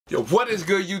Yo, what is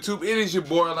good, YouTube? It is your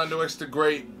boy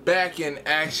EarlandoXDaGreat back in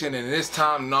action, and this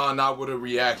time, not with a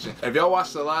reaction. If y'all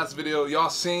watched the last video, y'all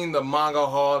seen the manga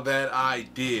haul that I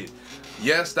did.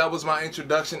 Yes, that was my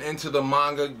introduction into the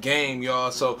manga game,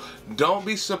 y'all. So don't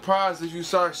be surprised if you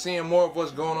start seeing more of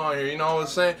what's going on here. You know what I'm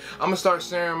saying? I'm gonna start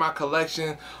sharing my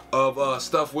collection of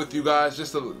stuff with you guys,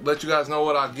 just to let you guys know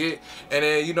what I get, and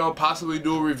then, you know, possibly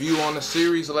do a review on the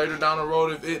series later down the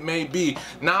road if it may be.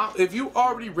 Now, if you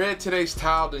already read today's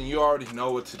title, then you already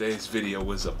know what today's video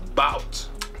was about.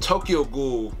 Tokyo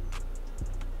Ghoul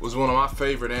was one of my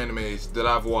favorite animes that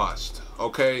I've watched.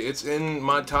 Okay, it's in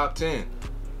my top 10.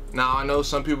 Now, I know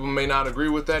some people may not agree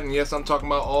with that, and yes, I'm talking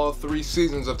about all 3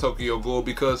 seasons of Tokyo Ghoul,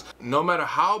 because no matter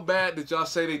how bad that y'all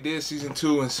say they did season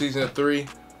 2 and season 3,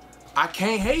 I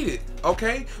can't hate it,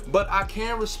 okay? But I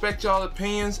can respect y'all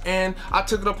opinions, and I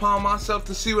took it upon myself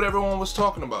to see what everyone was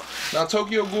talking about. Now,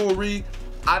 tokyoghoulre,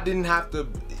 I didn't have to,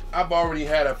 I've already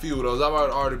had a few of those. I've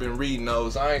already been reading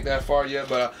those. I ain't that far yet,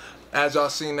 but as y'all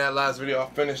seen that last video, I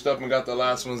finished up and got the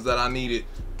last ones that I needed.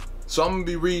 So I'm gonna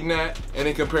be reading that and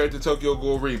then compare it to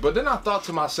tokyoghoulre. But then I thought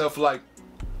to myself, like,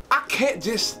 I can't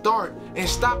just start and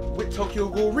stop with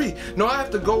tokyoghoulre. No, I have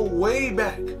to go way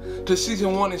back to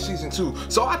season 1 and season 2.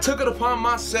 So I took it upon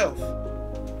myself,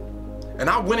 and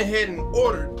I went ahead and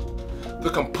ordered the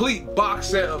complete box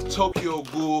set of Tokyo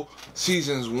Ghoul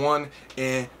seasons 1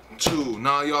 and 2.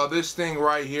 Now, y'all, this thing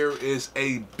right here is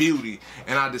a beauty,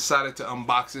 and I decided to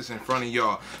unbox this in front of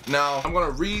y'all. Now, I'm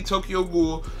gonna read Tokyo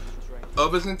Ghoul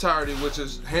of its entirety, which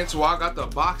is hence why I got the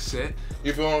box set,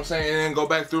 you feel what I'm saying, and then go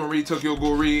back through and read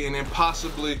tokyoghoulre, and then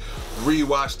possibly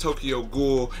rewatch Tokyo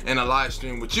Ghoul in a live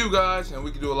stream with you guys, and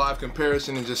we can do a live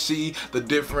comparison and just see the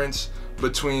difference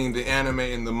between the anime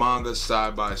and the manga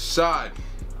side by side.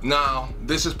 Now,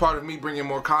 this is part of me bringing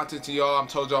more content to y'all. I'm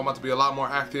told y'all I'm about to be a lot more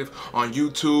active on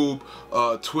YouTube,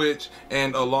 Twitch,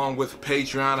 and along with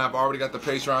Patreon. I've already got the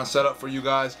Patreon set up for you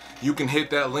guys. You can hit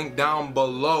that link down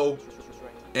below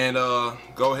and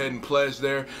go ahead and pledge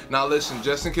there. Now listen,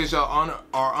 just in case y'all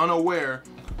are unaware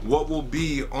what will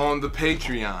be on the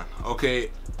Patreon,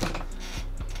 okay?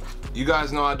 You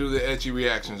guys know I do the ecchi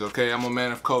reactions, okay? I'm a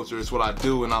man of culture. It's what I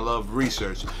do, and I love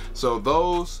research. So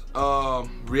those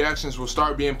reactions will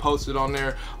start being posted on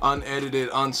there, unedited,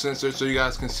 uncensored, so you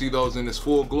guys can see those in its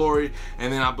full glory.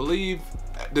 And then I believe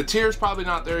the tier is probably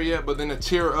not there yet, but then the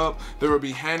tier up, there will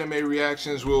be anime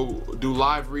reactions. We'll do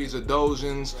live reads of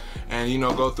dojins, and, you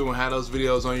know, go through and have those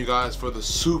videos on you guys for the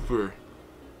super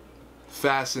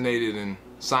fascinated and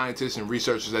scientists and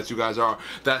researchers that you guys are.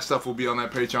 That stuff will be on that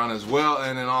Patreon as well,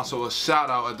 and then also a shout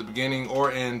out at the beginning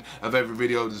or end of every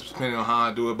video, just depending on how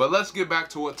I do it. But let's get back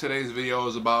to what today's video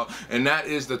is about, and that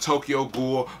is the Tokyo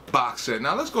Ghoul box set.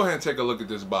 Now let's go ahead and take a look at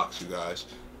this box, you guys.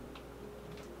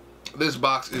 This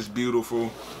box is beautiful.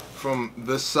 From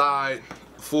the side,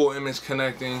 full image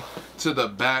connecting, to the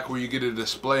back where you get a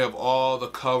display of all the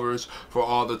covers for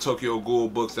all the Tokyo Ghoul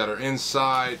books that are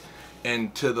inside,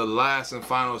 and to the last and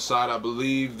final side, I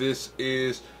believe this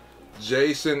is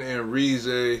Jason and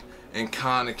Rize and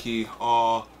Kaneki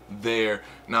all there.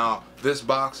 Now, this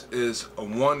box is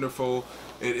wonderful.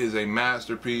 It is a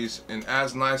masterpiece, and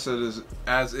as nice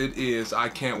as it is, I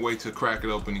can't wait to crack it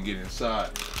open and get inside.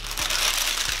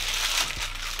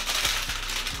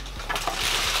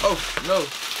 Oh no,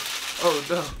 oh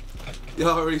no,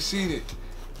 y'all already seen it.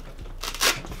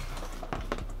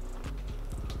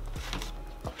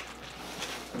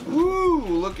 Woo,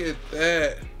 look at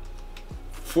that.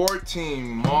 14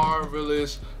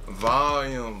 marvelous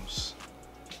volumes.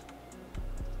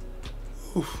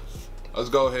 Whew. Let's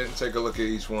go ahead and take a look at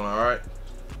each one, alright?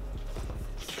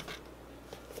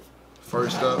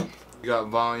 First up, we got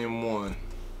volume 1.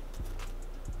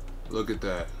 Look at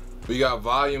that. We got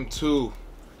volume 2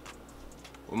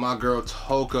 with my girl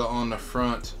Touka on the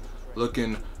front,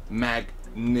 looking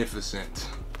magnificent.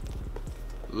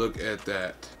 Look at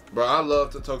that. Bro, I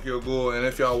love the Tokyo Ghoul, and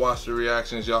if y'all watch the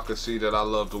reactions, y'all can see that I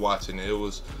loved watching it. It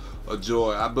was a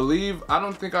joy. I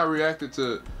don't think I reacted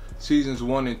to seasons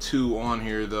 1 and 2 on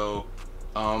here though.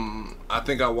 I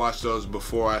think I watched those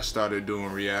before I started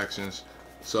doing reactions,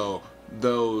 so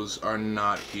those are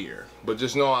not here. But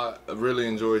just know I really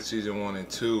enjoyed season 1 and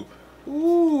 2.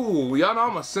 Ooh, y'all know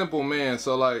I'm a simple man,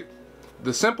 so like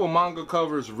the simple manga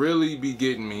covers really be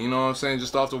getting me, you know what I'm saying?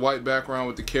 Just off the white background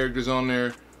with the characters on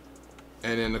there,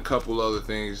 and then a couple other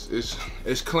things.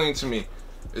 It's clean to me.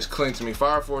 It's clean to me.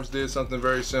 Fire Force did something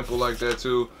very simple like that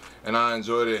too, and I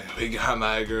enjoyed it. We got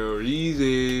my girl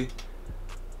Rize.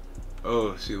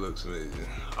 Oh, she looks amazing.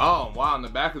 Oh wow, and the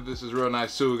back of this is real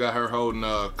nice too. We got her holding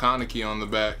kaneki on the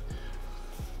back.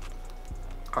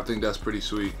 I think that's pretty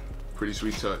sweet. Pretty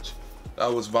sweet touch.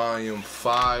 That was volume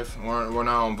 5. We're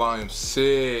now on volume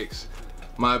 6.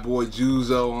 My boy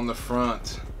Juzo on the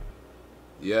front.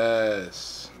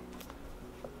 Yes.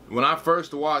 When I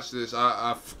first watched this,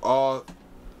 I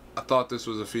thought this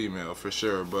was a female for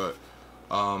sure, but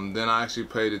then I actually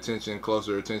paid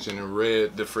closer attention, and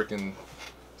read the freaking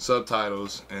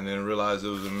subtitles, and then realized it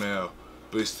was a male.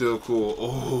 But it's still cool.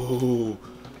 Oh,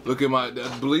 look at I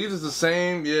believe it's the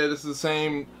same. Yeah, this is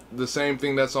the same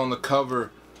thing that's on the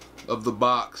cover of the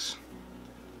box.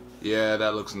 Yeah,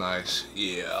 that looks nice.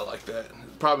 Yeah, I like that.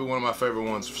 Probably one of my favorite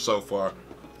ones so far.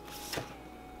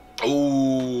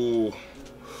 Ooh.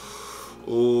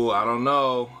 Ooh, I don't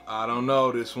know.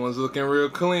 This one's looking real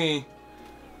clean.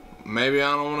 Maybe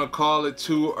I don't want to call it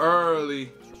too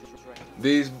early.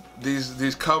 These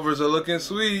covers are looking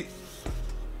sweet.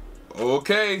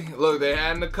 Okay, look, they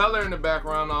had the color in the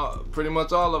background. Pretty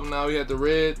much all of them. Now we had the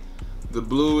red, the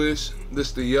bluish,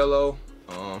 this the yellow.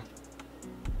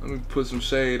 Let me put some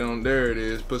shade on. There it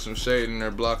is. Put some shade in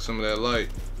there, block some of that light.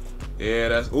 Yeah,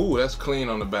 that's clean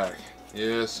on the back.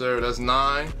 Yes, sir. That's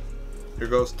 9. Here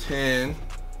goes 10.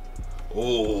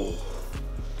 Oh,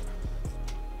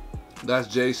 that's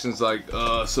Jason's like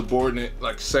subordinate,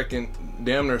 like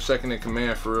damn near second in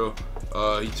command for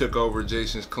real. He took over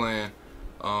Jason's clan.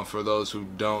 For those who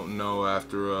don't know,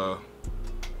 after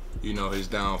you know, his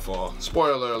downfall.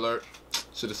 Spoiler alert.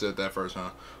 Should have said that first, huh?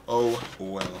 Oh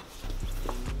well.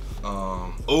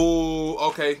 Oh,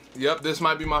 okay. Yep, this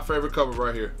might be my favorite cover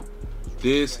right here.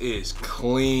 This is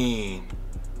clean.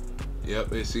 Yep,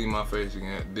 they see my face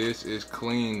again. This is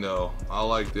clean though. I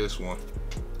like this one.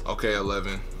 Okay,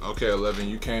 11. Okay, 11,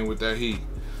 you came with that heat.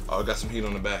 Oh, I got some heat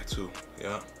on the back too.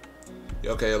 Yeah.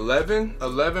 Okay, 11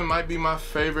 might be my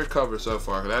favorite cover so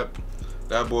far.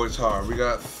 That boy's hard. We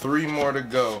got 3 more to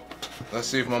go. Let's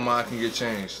see if my mind can get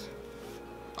changed.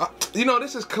 You know,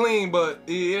 this is clean, but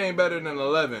it ain't better than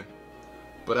 11.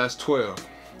 But that's 12.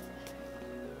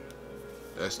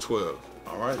 That's 12.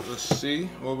 All right, let's see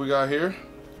what we got here.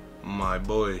 My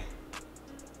boy.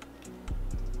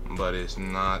 But it's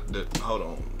not the, hold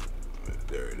on.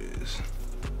 There it is.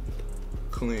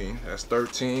 Clean. That's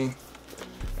 13.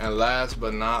 And last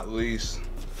but not least,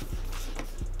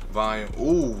 volume.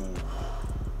 Ooh.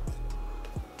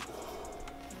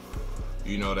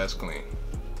 You know that's clean.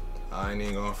 I ain't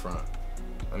even gonna front.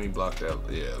 Let me block that.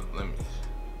 Yeah,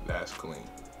 that's clean.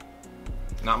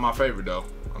 Not my favorite though.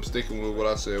 I'm sticking with what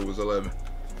I said was 11.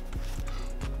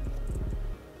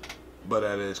 But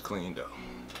that is clean though.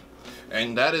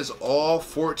 And that is all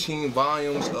 14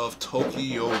 volumes of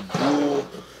Tokyoghoulre.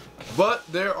 But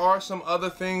there are some other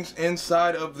things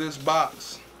inside of this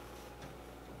box.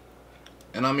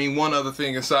 And I mean one other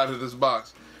thing inside of this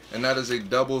box. And that is a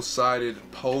double-sided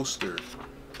poster.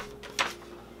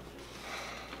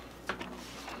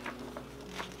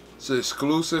 It's an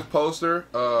exclusive poster.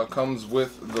 Comes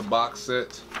with the box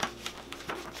set.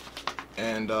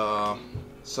 And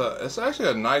so it's actually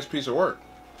a nice piece of work.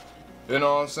 You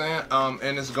know what I'm saying?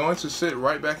 And it's going to sit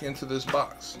right back into this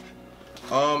box.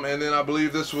 And then I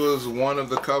believe this was one of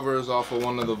the covers off of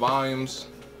one of the volumes.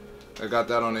 I got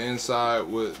that on the inside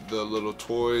with the little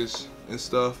toys and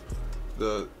stuff.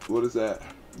 What is that?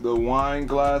 The wine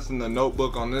glass and the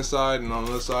notebook on this side, and on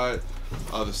the other side,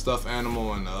 the stuffed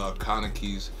animal and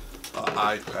Kaneki's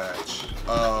eye patch.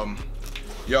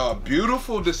 Y'all,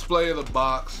 beautiful display of the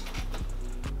box.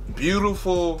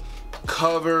 Beautiful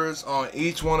covers on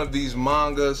each one of these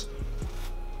mangas.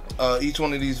 Each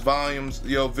one of these volumes.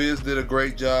 Yo, Viz did a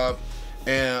great job,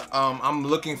 and I'm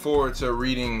looking forward to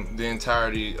reading the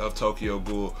entirety of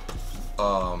Tokyoghoulre,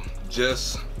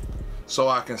 just so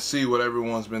I can see what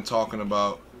everyone's been talking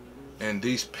about. And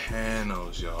these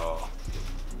panels, y'all,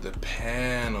 the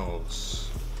panels,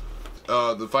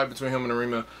 the fight between him and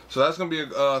Arima. So that's gonna be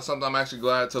something I'm actually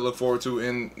glad to look forward to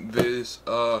in this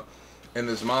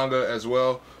manga as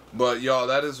well. But y'all,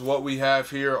 that is what we have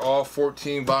here, all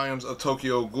 14 volumes of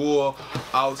Tokyoghoulre,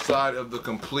 outside of the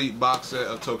complete box set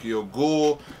of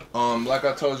Tokyoghoulre. Like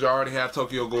I told you, I already have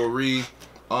Tokyoghoulre.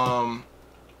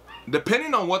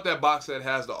 Depending on what that box set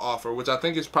has to offer, which I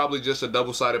think is probably just a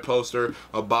double-sided poster,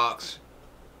 a box,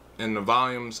 and the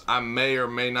volumes, I may or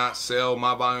may not sell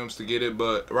my volumes to get it,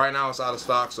 but right now it's out of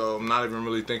stock, so I'm not even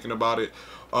really thinking about it.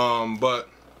 But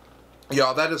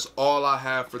y'all, that is all I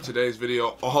have for today's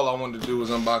video. All I wanted to do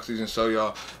was unbox these and show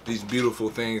y'all these beautiful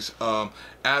things.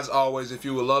 As always, if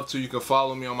you would love to, you can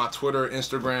follow me on my Twitter,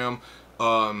 Instagram.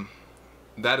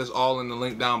 That is all in the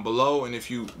link down below. And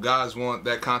if you guys want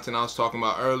that content I was talking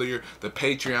about earlier, the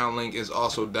Patreon link is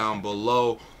also down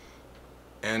below.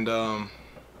 And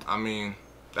I mean,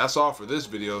 that's all for this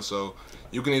video. So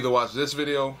you can either watch this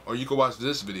video or you can watch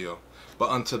this video.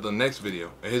 But until the next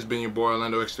video, it has been your boy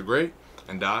Orlando X the Great,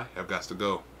 and I have got to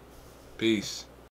go. Peace.